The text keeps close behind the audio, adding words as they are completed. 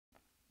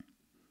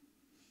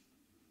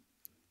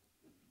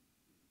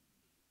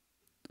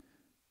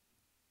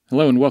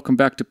Hello and welcome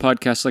back to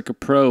Podcast Like a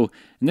Pro.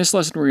 In this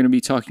lesson, we're going to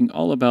be talking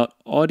all about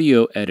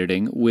audio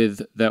editing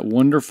with that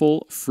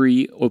wonderful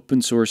free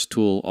open source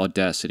tool,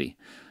 Audacity.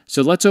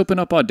 So let's open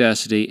up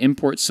Audacity,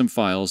 import some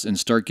files, and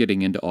start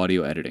getting into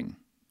audio editing.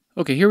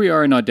 Okay, here we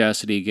are in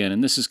Audacity again,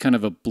 and this is kind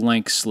of a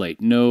blank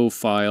slate. No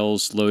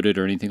files loaded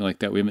or anything like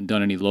that. We haven't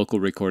done any local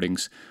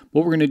recordings.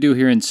 What we're going to do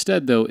here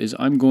instead, though, is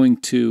I'm going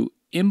to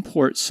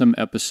import some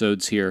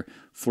episodes here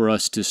for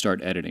us to start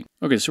editing.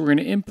 Okay, so we're going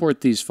to import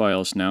these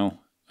files now.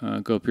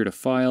 Go up here to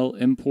File,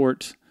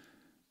 Import,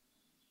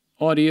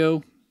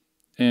 Audio,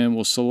 and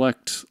we'll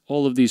select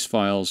all of these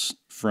files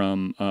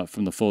from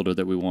the folder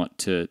that we want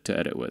to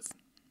edit with.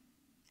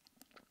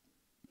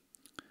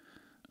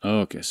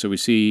 Okay, so we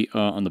see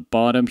on the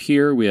bottom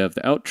here we have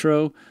the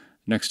outro.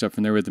 Next up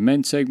from there we have the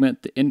main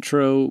segment. The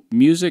intro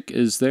music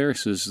is there,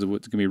 so this is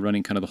what's going to be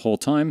running kind of the whole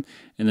time,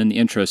 and then the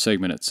intro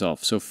segment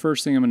itself. So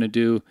first thing I'm going to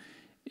do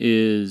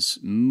is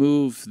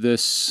move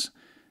this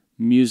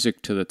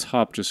music to the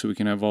top just so we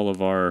can have all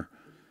of our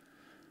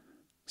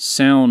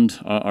sound,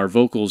 our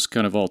vocals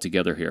kind of all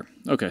together here.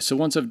 Okay, so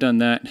once I've done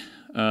that,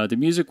 the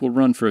music will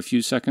run for a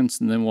few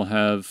seconds, and then we'll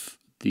have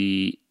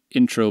the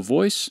intro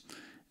voice.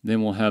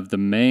 Then we'll have the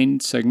main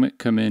segment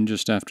come in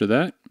just after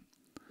that.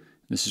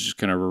 This is just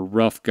kind of a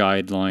rough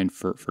guideline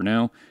for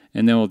now.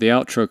 And then will the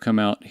outro come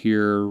out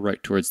here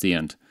right towards the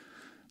end.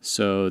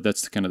 So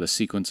that's kind of the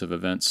sequence of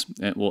events.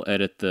 And we'll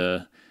edit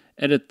the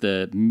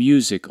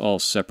music all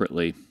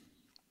separately.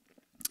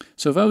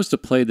 So if I was to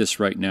play this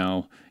right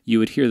now, you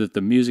would hear that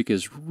the music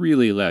is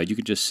really loud. You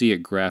can just see it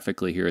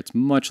graphically here. It's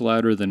much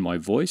louder than my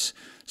voice.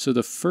 So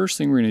the first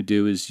thing we're going to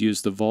do is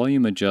use the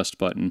volume adjust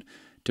button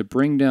to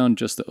bring down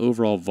just the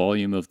overall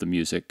volume of the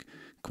music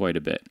quite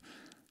a bit.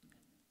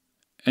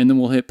 And then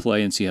we'll hit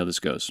play and see how this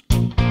goes.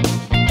 Hello,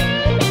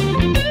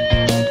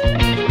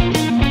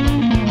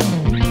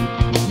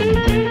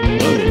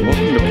 and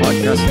welcome to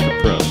Podcast Like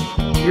a Pro.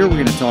 Here we're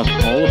going to talk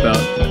all about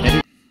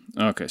editing.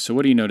 Okay, so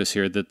what do you notice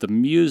here? That the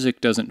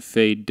music doesn't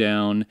fade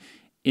down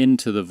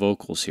into the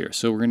vocals here.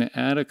 So we're going to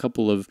add a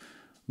couple of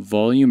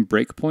volume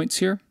breakpoints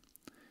here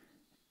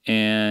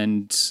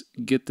and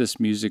get this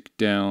music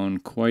down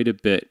quite a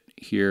bit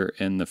here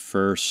in the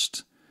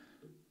first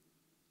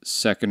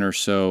second or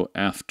so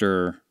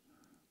after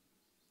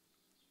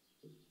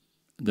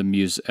the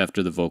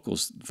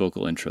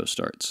vocal intro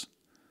starts.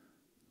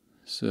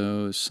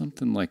 So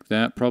something like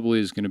that probably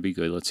is going to be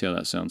good. Let's see how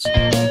that sounds.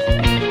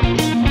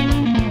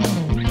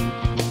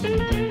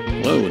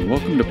 Hello and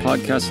welcome to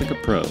Podcast Like a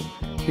Pro.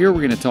 Here we're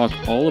going to talk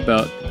all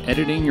about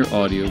editing your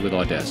audio with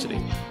Audacity.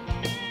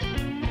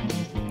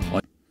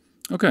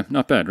 Okay,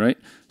 not bad, right?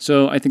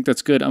 So I think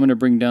that's good. I'm going to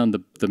bring down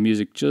the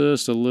music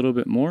just a little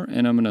bit more,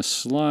 and I'm going to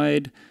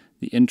slide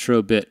the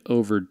intro bit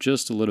over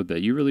just a little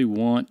bit. You really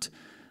want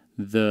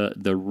the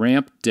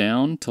ramp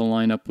down to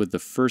line up with the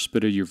first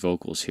bit of your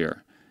vocals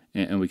here.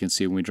 And we can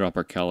see when we drop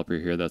our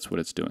caliper here, that's what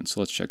it's doing. So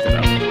let's check that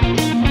out.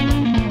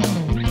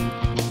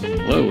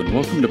 Hello, and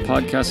welcome to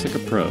Podcast Like a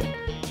Pro.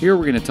 Here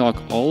we're going to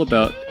talk all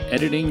about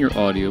editing your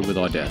audio with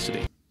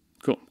Audacity.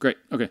 Cool, great.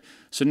 Okay,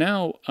 so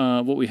now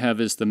what we have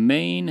is the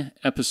main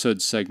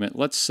episode segment.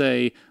 Let's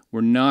say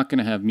we're not going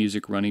to have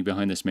music running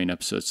behind this main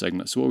episode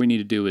segment. So what we need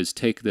to do is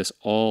take this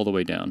all the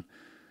way down.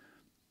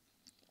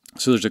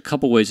 So there's a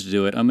couple ways to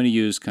do it. I'm going to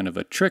use kind of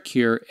a trick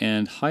here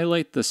and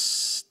highlight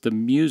the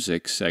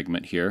music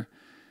segment here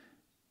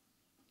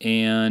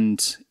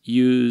and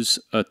use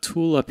a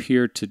tool up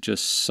here to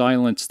just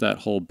silence that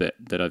whole bit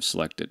that I've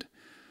selected.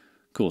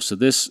 Cool, so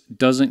this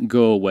doesn't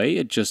go away,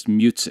 it just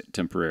mutes it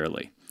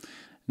temporarily.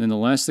 And then the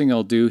last thing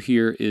I'll do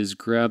here is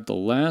grab the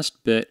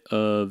last bit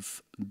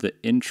of the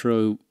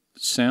intro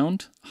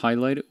sound,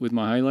 highlight it with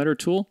my highlighter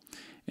tool,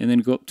 and then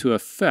go up to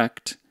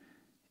Effect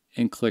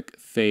and click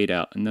Fade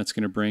Out. And that's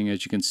going to bring,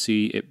 as you can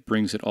see, it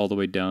brings it all the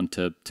way down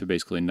to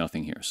basically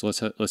nothing here. So let's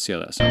see how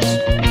that sounds.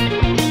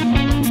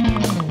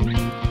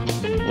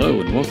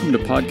 Hello, and welcome to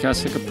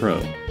Podcast Like a Pro.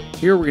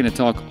 Here we're going to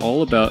talk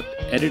all about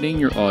editing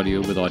your audio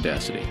with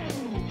Audacity.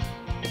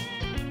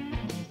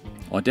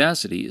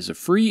 Audacity is a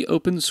free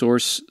open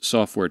source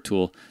software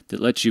tool that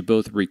lets you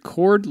both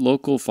record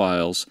local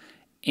files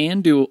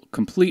and do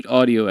complete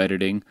audio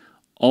editing,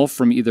 all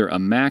from either a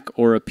Mac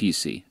or a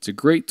PC. It's a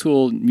great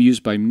tool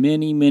used by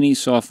many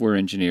software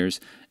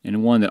engineers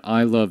and one that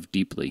I love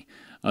deeply.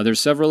 There's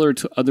several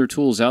other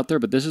tools out there,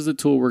 but this is the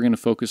tool we're going to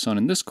focus on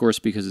in this course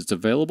because it's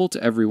available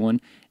to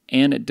everyone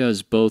and it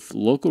does both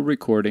local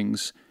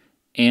recordings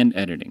and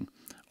editing.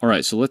 All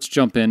right, so let's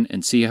jump in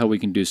and see how we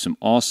can do some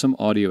awesome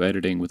audio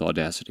editing with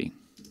Audacity.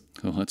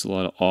 Cool, that's a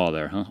lot of awe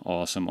there, huh?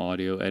 Awesome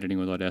audio editing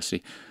with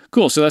Audacity.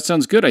 Cool, so that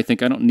sounds good. I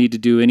think I don't need to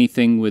do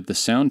anything with the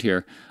sound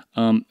here.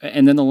 And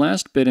then the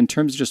last bit, in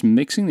terms of just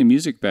mixing the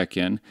music back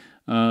in,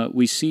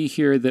 we see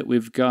here that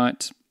we've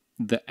got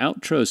the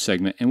outro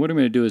segment. And what I'm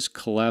going to do is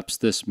collapse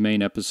this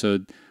main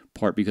episode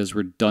part because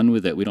we're done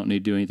with it. We don't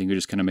need to do anything. We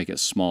just kind of make it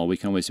small. We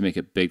can always make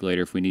it big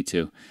later if we need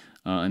to.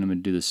 And I'm going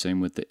to do the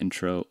same with the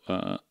intro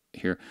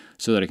here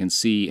so that I can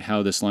see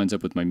how this lines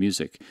up with my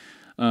music.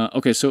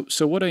 Okay, so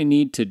what I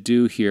need to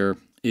do here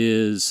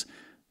is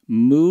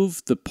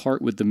move the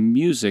part with the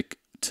music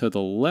to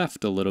the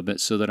left a little bit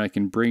so that I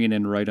can bring it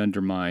in right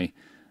under my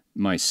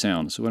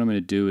sound. So what I'm going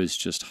to do is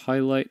just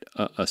highlight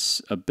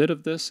a bit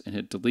of this and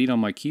hit delete on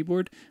my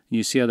keyboard. And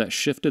you see how that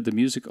shifted the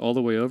music all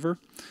the way over?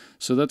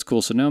 So that's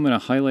cool. So now I'm going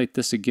to highlight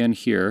this again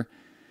here.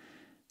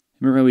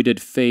 Remember how we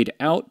did fade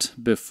out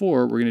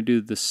before? We're going to do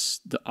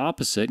this the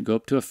opposite. Go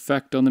up to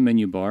Effect on the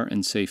menu bar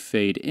and say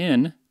fade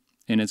in,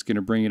 and it's going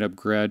to bring it up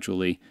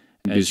gradually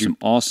as do some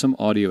awesome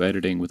audio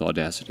editing with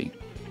Audacity.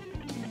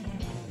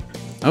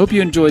 I hope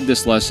you enjoyed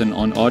this lesson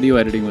on audio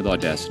editing with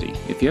Audacity.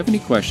 If you have any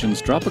questions,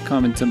 drop a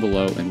comment in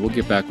below and we'll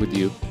get back with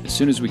you as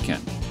soon as we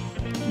can.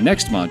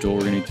 Next module,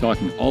 we're going to be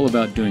talking all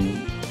about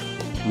doing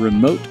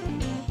remote.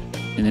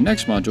 In the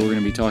next module, we're going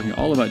to be talking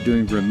all about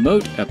doing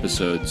remote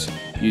episodes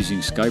using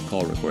Skype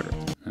call recorder.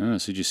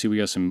 So you see we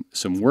got some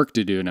work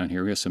to do down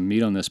here. We got some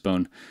meat on this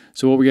bone.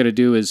 So what we got to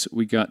do is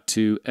we got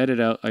to edit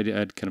out. I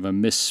had kind of a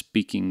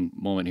misspeaking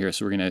moment here,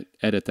 so we're going to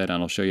edit that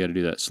out. I'll show you how to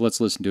do that. So let's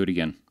listen to it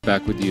again.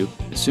 Back with you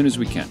as soon as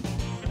we can.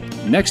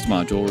 Next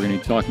module, we're going to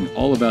be talking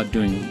all about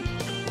doing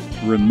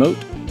remote.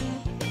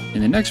 In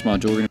the next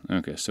module, we're going to...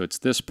 Okay, so it's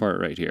this part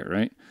right here,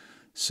 right?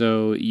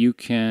 So you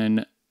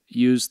can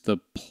use the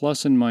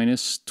plus and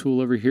minus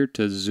tool over here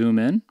to zoom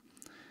in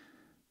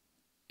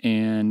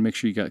and make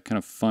sure you got kind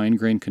of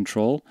fine-grained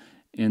control.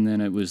 And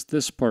then it was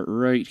this part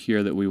right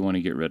here that we want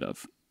to get rid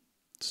of.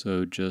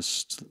 So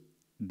just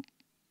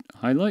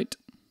highlight.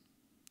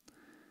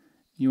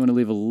 You want to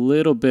leave a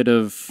little bit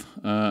of,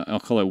 I'll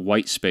call it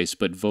white space,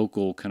 but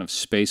vocal kind of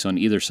space on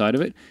either side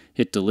of it.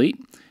 Hit delete,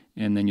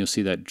 and then you'll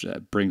see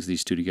that brings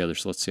these two together.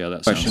 So let's see how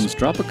that sounds. Questions,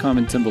 drop a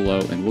comment in below,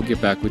 and we'll get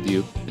back with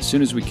you as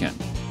soon as we can.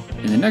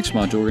 In the next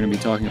module, we're going to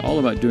be talking all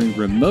about doing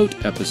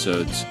remote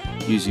episodes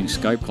using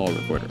Skype call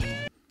recorder.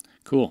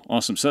 Cool,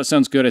 awesome. So that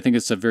sounds good. I think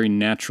it's a very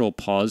natural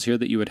pause here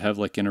that you would have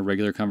like in a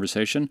regular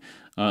conversation.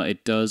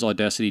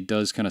 Audacity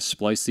does kind of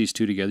splice these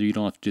two together. You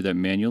don't have to do that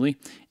manually.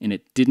 And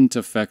it didn't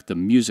affect the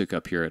music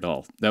up here at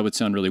all. That would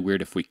sound really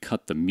weird if we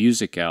cut the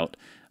music out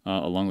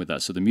along with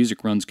that. So the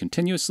music runs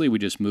continuously. We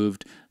just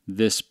moved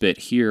this bit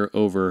here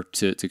over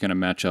to kind of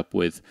match up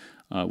with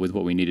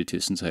what we needed to,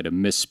 since I had a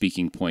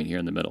misspeaking point here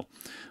in the middle.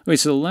 Okay,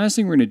 so the last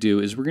thing we're going to do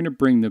is we're going to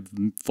bring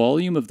the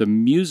volume of the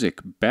music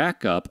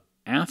back up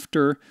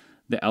after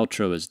the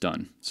outro is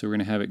done. So we're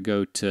going to have it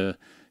go to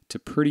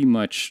pretty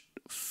much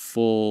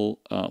full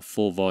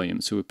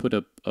volume. So we put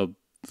a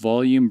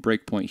volume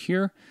breakpoint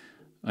here,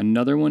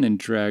 another one, and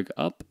drag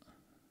up.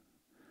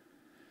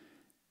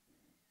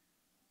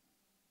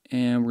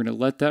 And we're going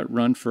to let that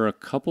run for a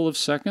couple of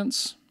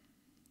seconds.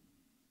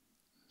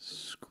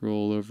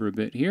 Scroll over a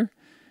bit here.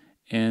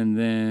 And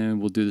then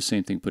we'll do the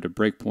same thing. Put a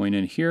breakpoint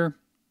in here.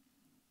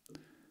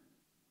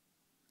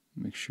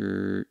 Make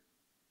sure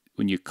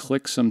when you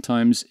click,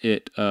 sometimes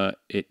it kind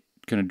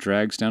of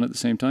drags down at the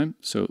same time.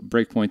 So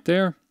breakpoint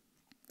there.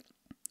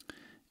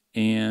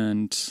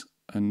 And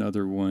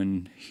another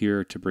one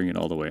here to bring it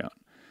all the way out.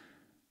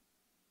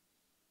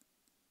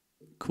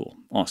 Cool.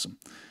 Awesome.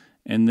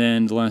 And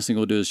then the last thing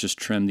we'll do is just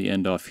trim the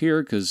end off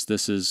here because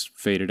this is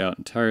faded out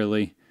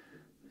entirely.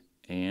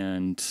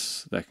 And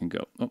that can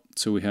go. Oh,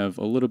 so we have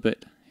a little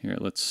bit here.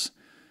 Let's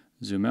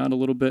zoom out a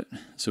little bit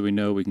so we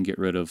know we can get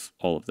rid of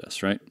all of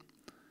this, right?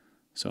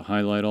 So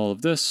highlight all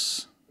of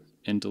this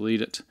and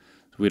delete it.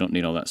 We don't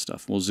need all that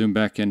stuff. We'll zoom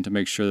back in to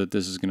make sure that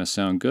this is going to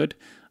sound good.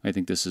 I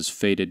think this is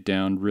faded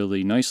down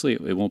really nicely.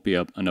 It won't be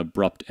an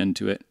abrupt end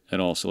to it at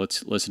all. So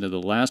let's listen to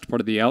the last part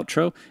of the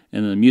outro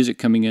and then the music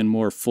coming in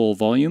more full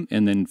volume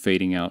and then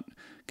fading out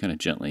kind of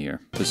gently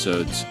here.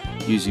 Episodes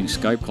using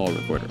Skype call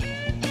recorder.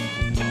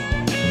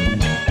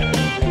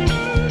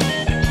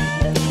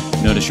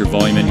 Notice your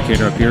volume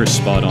indicator up here is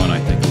spot on, I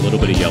think. A little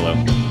bit of yellow.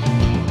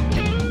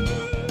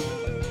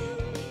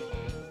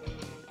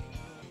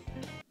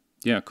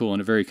 Yeah, cool, in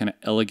a very kind of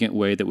elegant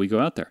way that we go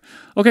out there.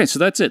 Okay, so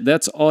that's it.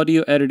 That's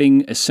audio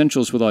editing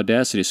essentials with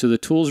Audacity. So the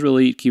tools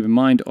really keep in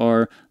mind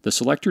are the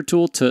selector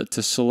tool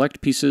to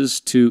select pieces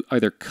to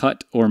either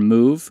cut or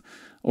move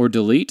or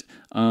delete.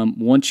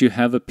 Once you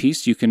have a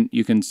piece, you can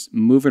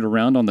move it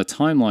around on the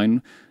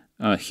timeline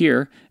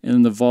here, and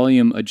then the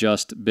volume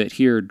adjust bit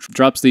here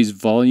drops these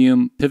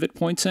volume pivot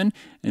points in,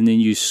 and then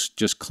you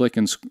just click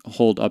and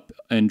hold up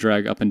and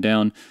drag up and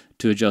down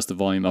to adjust the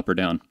volume up or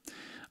down.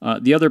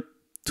 The other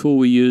tool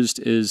we used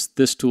is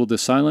this tool, the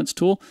silence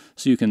tool.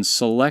 So you can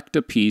select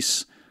a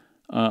piece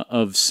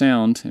of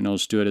sound, and I'll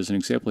just do it as an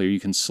example here. You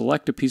can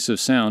select a piece of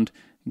sound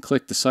and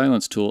click the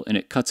silence tool, and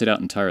it cuts it out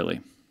entirely.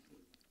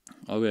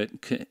 I'll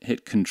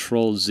hit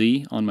Control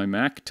Z on my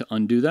Mac to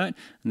undo that,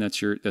 and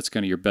that's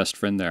kind of your best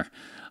friend there.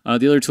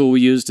 The other tool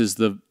we used is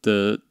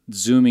the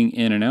zooming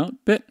in and out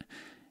bit,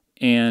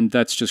 and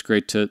that's just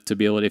great to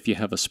be able to, if you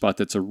have a spot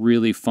that's a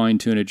really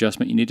fine-tuned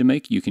adjustment you need to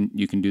make, you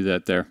can do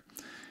that there.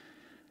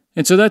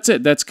 And so that's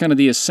it. That's kind of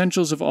the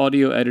essentials of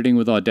audio editing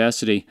with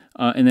Audacity.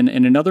 And then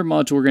in another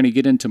module, we're going to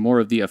get into more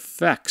of the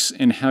effects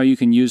and how you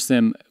can use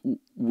them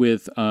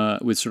with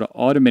sort of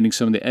automating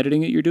some of the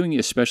editing that you're doing,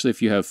 especially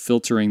if you have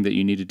filtering that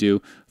you need to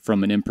do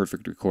from an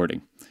imperfect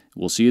recording.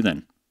 We'll see you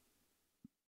then.